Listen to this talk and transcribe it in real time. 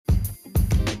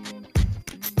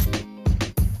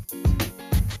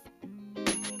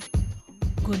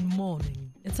Good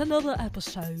morning. It's another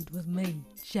episode with me,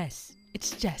 Jess.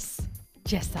 It's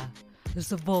Jessa.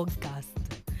 It's a podcast.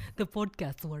 The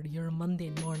podcast where your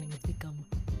Monday mornings become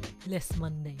less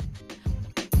mundane,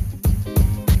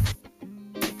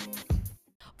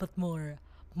 but more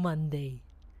Monday.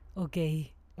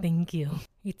 Okay, thank you.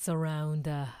 It's around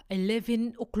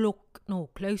 11 o'clock, no,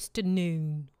 close to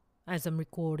noon as I'm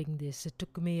recording this. It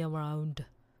took me around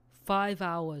 5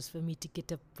 hours for me to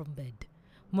get up from bed.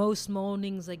 Most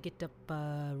mornings I get up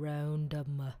around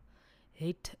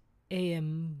 8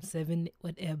 a.m., 7,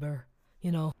 whatever,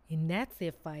 And that's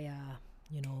if I,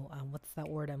 what's that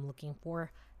word I'm looking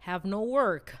for? Have no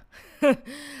work.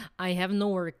 I have no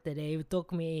work today. It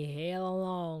took me hella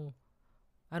long.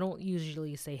 I don't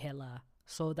usually say hella.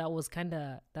 So that was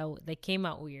that came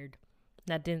out weird.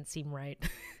 That didn't seem right.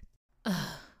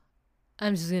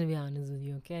 I'm just going to be honest with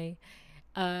you, okay?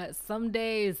 Some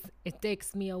days it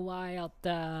takes me a while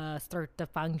to start to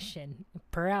function.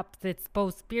 Perhaps it's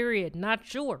post period, not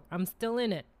sure. I'm still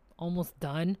in it. Almost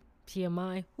done.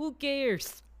 TMI, who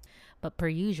cares? But per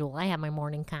usual, I have my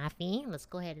morning coffee. Let's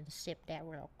go ahead and sip that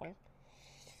real quick.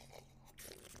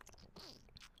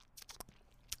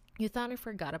 You thought I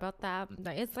forgot about that?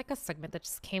 It's like a segment that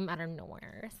just came out of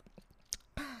nowhere.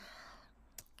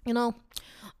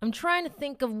 I'm trying to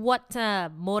think of what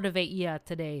to motivate you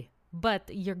today.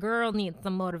 But your girl needs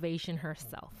some motivation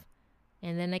herself.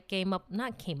 And then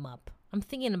I'm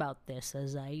thinking about this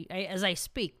as I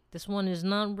speak. This one is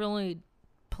not really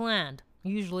planned.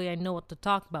 Usually I know what to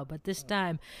talk about, but this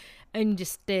time I'm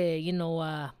just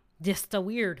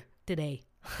weird today.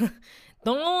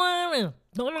 Don't know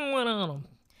what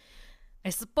I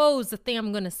suppose the thing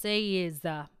I'm gonna say is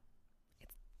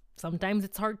sometimes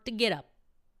it's hard to get up.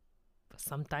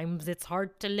 Sometimes it's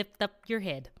hard to lift up your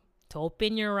head, to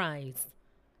open your eyes.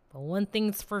 But one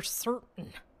thing's for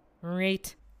certain,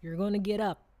 right? You're going to get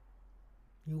up.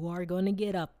 You are going to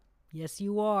get up. Yes,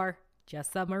 you are.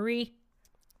 Jessa Marie,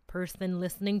 person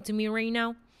listening to me right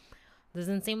now,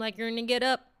 doesn't seem like you're going to get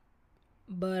up.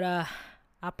 But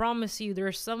I promise you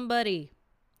there's somebody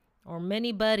or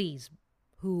many buddies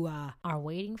who are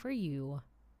waiting for you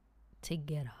to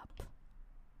get up,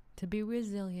 to be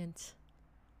resilient.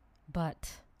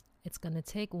 But it's going to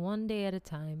take one day at a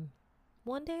time.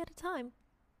 One day at a time.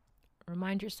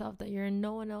 Remind yourself that you're in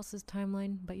no one else's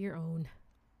timeline but your own.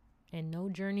 And no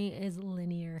journey is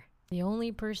linear. The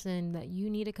only person that you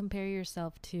need to compare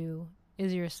yourself to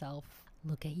is yourself.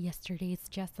 Look at yesterday's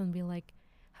Jess and be like,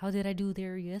 how did I do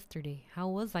there yesterday? How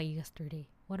was I yesterday?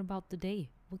 What about today?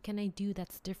 What can I do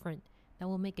that's different that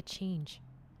will make a change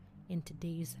in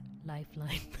today's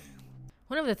lifeline?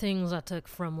 One of the things I took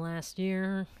from last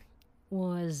year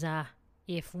was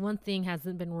if one thing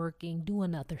hasn't been working, do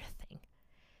another thing.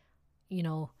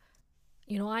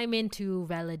 I'm into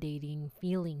validating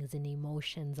feelings and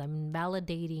emotions. I'm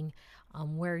validating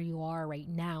where you are right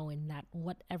now, and that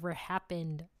whatever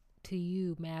happened to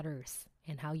you matters,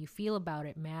 and how you feel about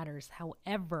it matters.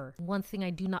 However, one thing I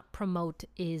do not promote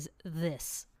is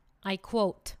this. I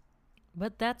quote,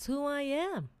 "But that's who I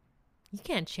am. You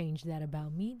can't change that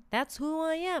about me. That's who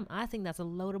I am." I think that's a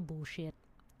load of bullshit.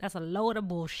 That's a load of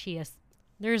bullshit.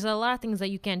 There's a lot of things that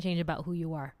you can't change about who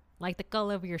you are. Like the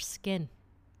color of your skin.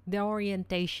 The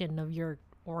orientation of your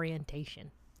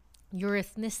orientation. Your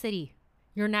ethnicity.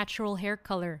 Your natural hair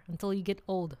color until you get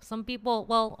old. Some people,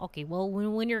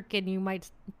 when you're a kid, you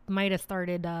might have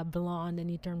started blonde and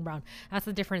you turn brown. That's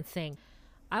a different thing.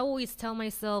 I always tell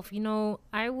myself,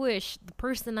 I wish the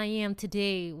person I am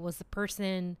today was the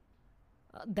person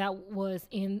that was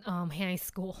in high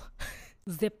school.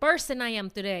 The person I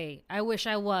am today, I wish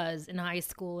I was in high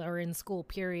school or in school,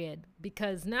 period.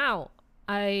 Because now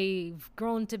I've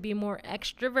grown to be more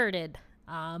extroverted.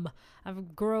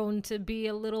 I've grown to be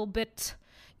a little bit,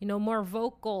 more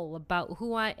vocal about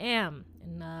who I am.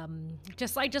 And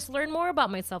I just learned more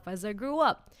about myself as I grew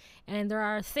up. And there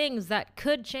are things that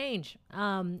could change.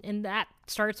 And that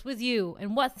starts with you.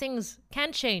 And what things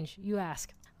can change, you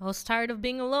ask? I was tired of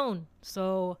being alone.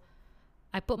 So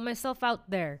I put myself out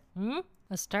there. I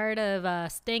was tired of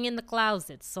staying in the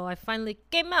closet, so I finally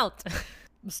came out. I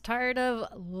was tired of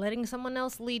letting someone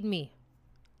else lead me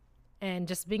and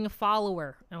just being a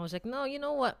follower. I was like, no, you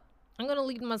know what? I'm going to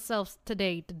lead myself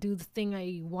today to do the thing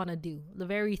I want to do, the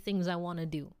very things I want to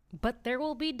do. But there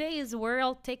will be days where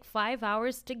I'll take 5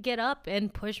 hours to get up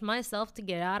and push myself to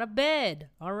get out of bed,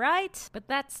 all right? But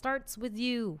that starts with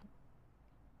you,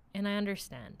 and I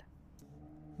understand.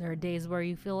 There are days where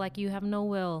you feel like you have no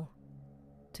will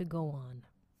to go on.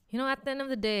 At the end of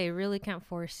the day, I really can't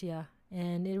force you.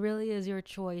 And it really is your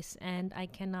choice. And I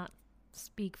cannot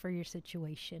speak for your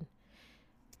situation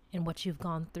and what you've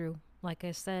gone through. like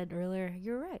I said earlier,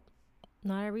 you're right.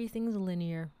 Not everything's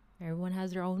linear. Everyone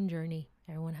has their own journey.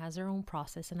 Everyone has their own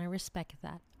process, and I respect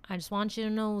that. I just want you to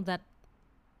know that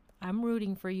I'm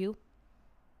rooting for you.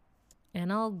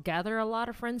 And I'll gather a lot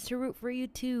of friends to root for you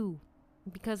too.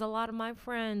 Because a lot of my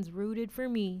friends rooted for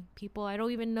me. People I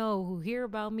don't even know who hear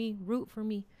about me root for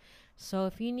me. So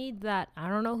if you need that, I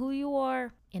don't know who you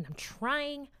are. And I'm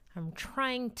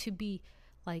trying to be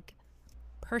like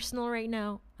personal right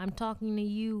now. I'm talking to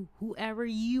you, whoever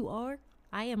you are.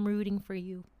 I am rooting for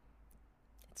you.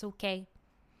 It's okay.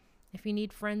 If you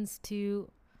need friends to,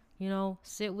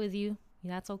 sit with you,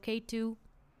 that's okay too.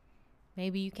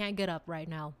 Maybe you can't get up right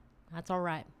now. That's all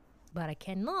right. But I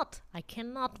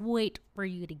cannot wait for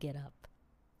you to get up.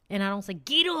 And I don't say,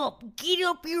 get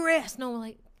up your ass. No,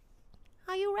 like,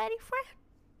 are you ready, friend?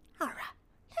 All right,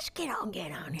 let's get on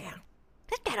here.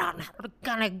 Let's get on. We're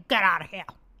gonna get out of here.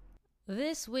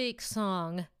 This week's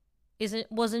song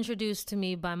was introduced to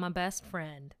me by my best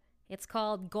friend. It's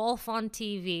called Golf on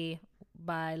TV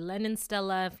by Lennon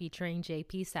Stella featuring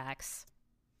JP Saxe.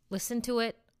 Listen to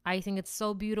it. I think it's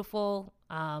so beautiful.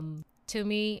 To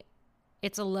me,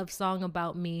 it's a love song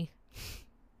about me.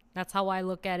 That's how I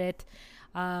look at it.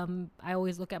 I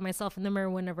always look at myself in the mirror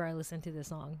whenever I listen to this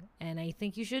song. And I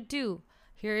think you should too.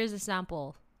 Here is a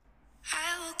sample.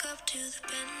 I woke up to the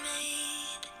bed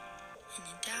made, and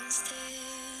you're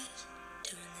downstairs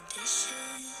doing the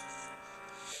dishes.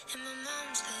 And my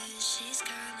mom says she's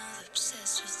kind of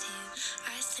obsessed with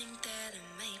you. I think that it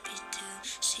might be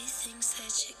too. She thinks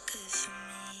that you're good for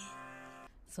me.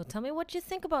 So tell me what you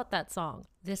think about that song.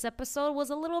 This episode was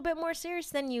a little bit more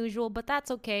serious than usual, but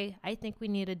that's okay. I think we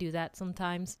need to do that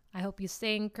sometimes. I hope you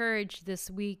stay encouraged this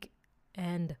week,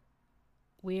 and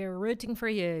we're rooting for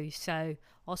you. So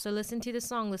also listen to the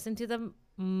song. Listen to the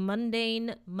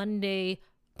Mundane Monday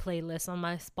playlist on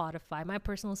my Spotify, my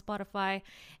personal Spotify.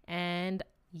 And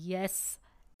yes,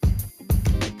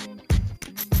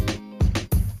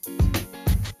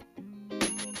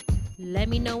 let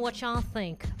me know what y'all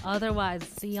think. Otherwise,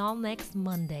 see y'all next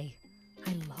Monday.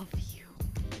 I love you.